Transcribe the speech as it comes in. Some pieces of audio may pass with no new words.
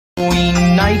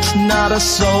night, not a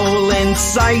soul in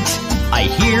sight. I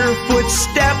hear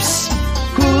footsteps.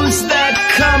 Who's that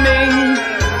coming?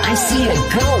 I see a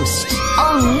ghost.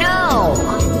 Oh no!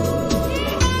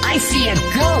 I see a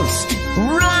ghost.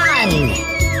 Run!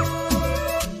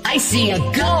 I see a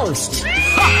ghost.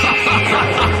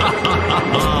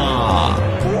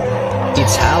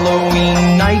 It's Halloween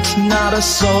night, not a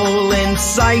soul in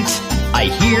sight. I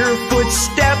hear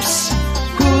footsteps.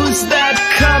 Who's that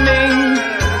coming?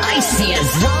 I see a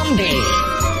zombie.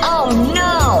 Oh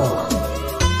no!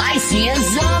 I see a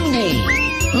zombie.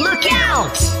 Look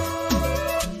out!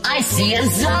 I see a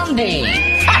zombie.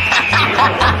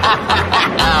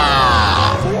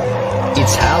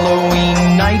 It's Halloween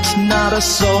night, not a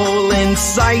soul in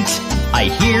sight. I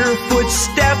hear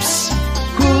footsteps.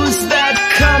 Who's that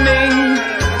coming?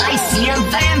 I see a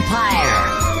vampire.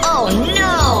 Oh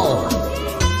no!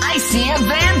 I see a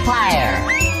vampire.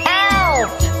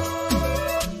 Help!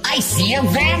 I see a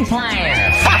vampire.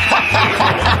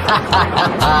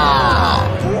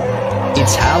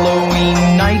 It's Halloween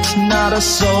night, not a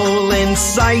soul in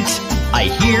sight. I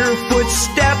hear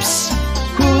footsteps.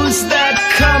 Who's that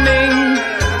coming?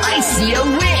 I see a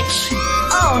witch.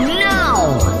 Oh no!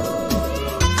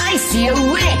 I see a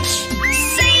witch.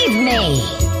 Save me!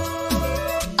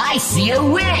 I see a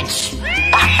witch.